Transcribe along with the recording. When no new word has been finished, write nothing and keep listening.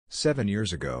7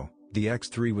 years ago, the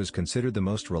X3 was considered the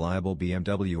most reliable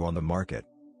BMW on the market.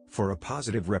 For a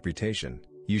positive reputation,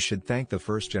 you should thank the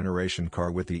first-generation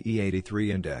car with the E83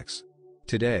 index.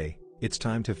 Today, it's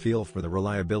time to feel for the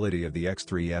reliability of the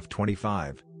X3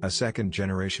 F25, a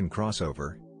second-generation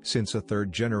crossover, since a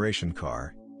third-generation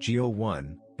car,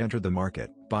 G01, entered the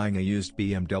market. Buying a used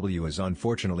BMW is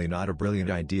unfortunately not a brilliant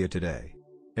idea today.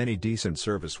 Any decent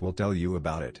service will tell you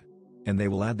about it. And they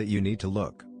will add that you need to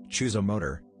look, choose a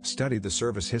motor, study the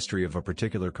service history of a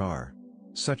particular car.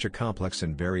 Such a complex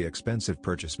and very expensive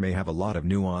purchase may have a lot of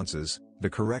nuances,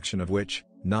 the correction of which,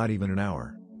 not even an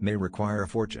hour, may require a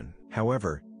fortune.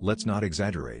 However, let's not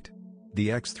exaggerate. The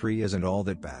X3 isn't all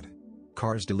that bad.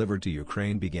 Cars delivered to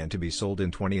Ukraine began to be sold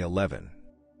in 2011.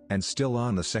 And still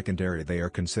on the secondary they are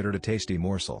considered a tasty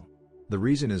morsel. The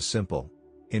reason is simple.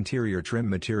 Interior trim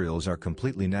materials are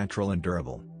completely natural and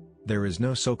durable. There is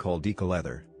no so-called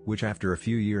eco-leather, which after a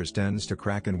few years tends to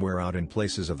crack and wear out in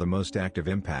places of the most active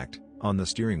impact, on the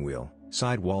steering wheel,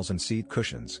 sidewalls and seat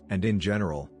cushions. And in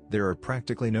general, there are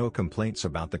practically no complaints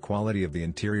about the quality of the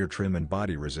interior trim and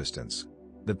body resistance.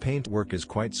 The paintwork is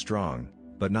quite strong,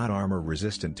 but not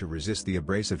armor-resistant to resist the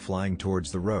abrasive flying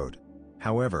towards the road.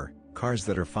 However, cars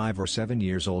that are 5 or 7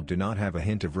 years old do not have a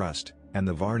hint of rust, and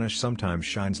the varnish sometimes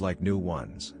shines like new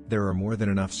ones. There are more than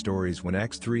enough stories when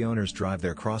X3 owners drive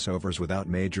their crossovers without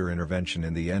major intervention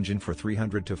in the engine for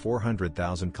 300 to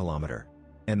 400,000 km.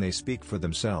 And they speak for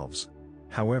themselves.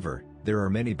 However, there are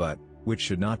many which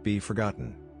should not be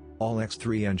forgotten. All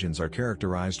X3 engines are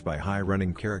characterized by high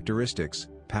running characteristics,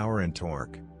 power and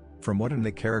torque. From what in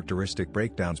the characteristic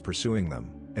breakdowns pursuing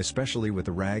them, especially with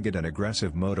the ragged and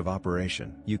aggressive mode of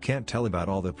operation. You can't tell about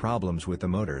all the problems with the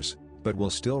motors, but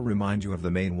will still remind you of the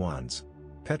main ones.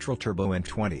 Petrol turbo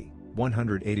N20,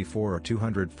 184 or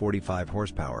 245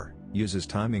 horsepower, uses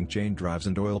timing chain drives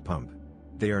and oil pump.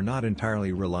 They are not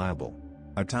entirely reliable.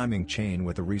 A timing chain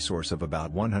with a resource of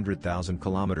about 100,000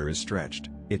 km is stretched,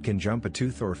 it can jump a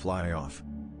tooth or fly off.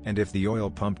 And if the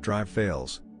oil pump drive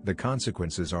fails, the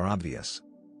consequences are obvious.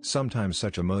 Sometimes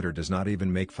such a motor does not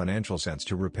even make financial sense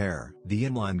to repair. The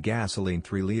inline gasoline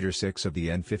 3-liter 6 of the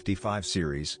N55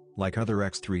 series, like other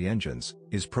X3 engines,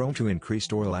 is prone to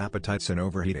increased oil appetites and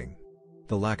overheating.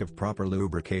 The lack of proper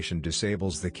lubrication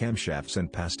disables the camshafts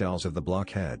and pastels of the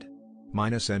blockhead.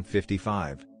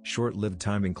 N55, short-lived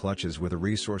timing clutches with a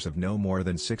resource of no more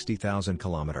than 60,000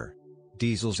 km.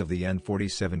 Diesels of the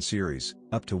N47 series,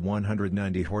 up to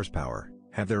 190 horsepower,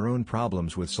 have their own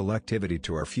problems with selectivity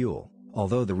to our fuel.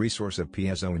 Although the resource of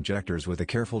piezo injectors with a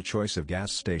careful choice of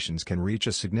gas stations can reach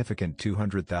a significant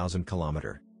 200,000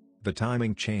 km. The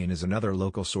timing chain is another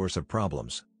local source of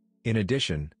problems. In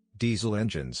addition, diesel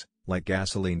engines, like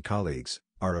gasoline colleagues,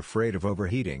 are afraid of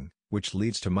overheating, which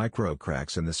leads to micro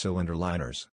cracks in the cylinder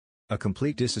liners. A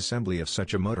complete disassembly of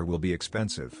such a motor will be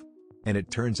expensive. And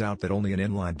it turns out that only an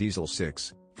inline diesel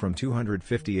 6, from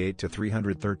 258 to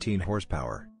 313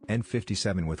 horsepower,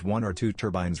 N57 with 1 or 2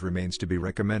 turbines remains to be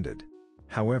recommended.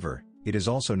 However, it is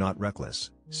also not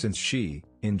reckless, since she,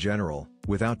 in general,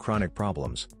 without chronic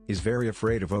problems, is very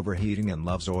afraid of overheating and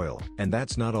loves oil. And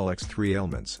that's not all X3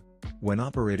 ailments. When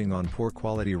operating on poor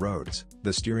quality roads,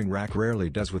 the steering rack rarely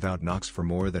does without knocks for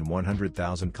more than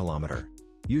 100,000 km.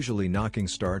 Usually knocking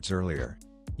starts earlier.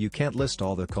 You can't list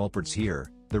all the culprits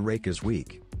here, the rake is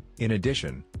weak. In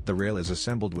addition, the rail is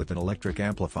assembled with an electric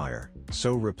amplifier,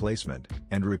 so replacement,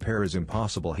 and repair is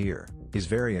impossible here, is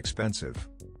very expensive.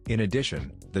 In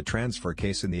addition, the transfer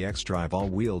case in the X-Drive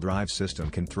all-wheel drive system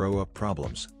can throw up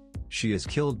problems. She is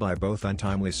killed by both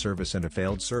untimely service and a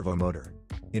failed servo motor.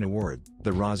 In a word,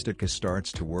 the Rozdika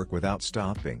starts to work without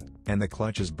stopping, and the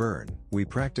clutches burn. We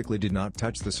practically did not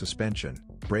touch the suspension,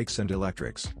 brakes and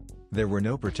electrics. There were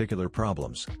no particular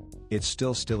problems. It's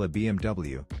still a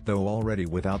BMW, though already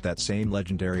without that same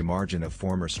legendary margin of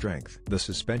former strength. The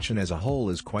suspension as a whole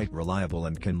is quite reliable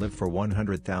and can live for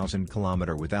 100,000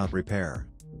 km without repair.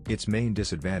 Its main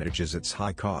disadvantage is its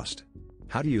high cost.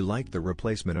 How do you like the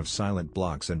replacement of silent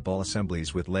blocks and ball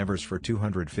assemblies with levers for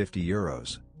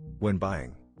 €250? When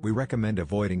buying, we recommend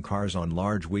avoiding cars on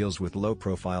large wheels with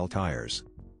low-profile tires.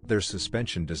 Their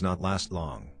suspension does not last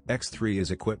long. X3 is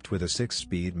equipped with a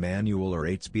 6-speed manual or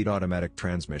 8-speed automatic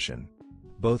transmission.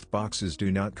 Both boxes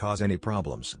do not cause any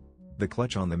problems. The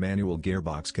clutch on the manual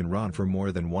gearbox can run for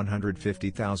more than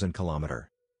 150,000 km.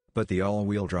 But the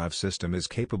all-wheel drive system is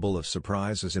capable of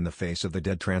surprises in the face of the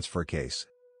dead transfer case.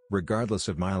 Regardless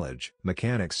of mileage,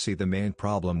 mechanics see the main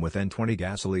problem with N20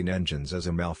 gasoline engines as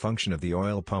a malfunction of the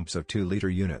oil pumps of 2-liter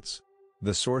units.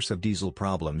 The source of diesel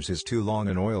problems is too long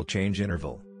an oil change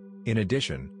interval. In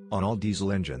addition, on all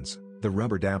diesel engines, The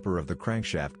rubber damper of the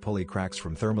crankshaft pulley cracks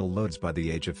from thermal loads by the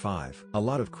age of 5. A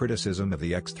lot of criticism of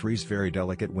the X3's very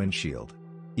delicate windshield.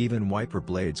 Even wiper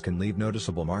blades can leave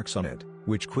noticeable marks on it,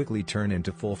 which quickly turn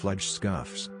into full-fledged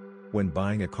scuffs. When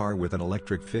buying a car with an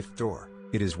electric fifth door,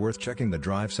 it is worth checking the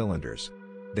drive cylinders.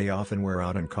 They often wear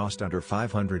out and cost under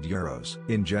 €500.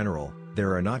 In general,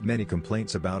 there are not many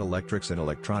complaints about electrics and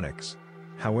electronics.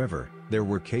 However, there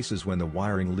were cases when the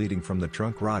wiring leading from the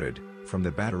trunk rotted, from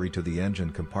the battery to the engine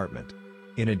compartment.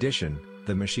 In addition,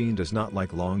 the machine does not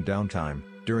like long downtime,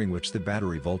 during which the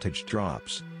battery voltage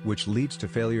drops, which leads to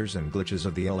failures and glitches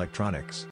of the electronics.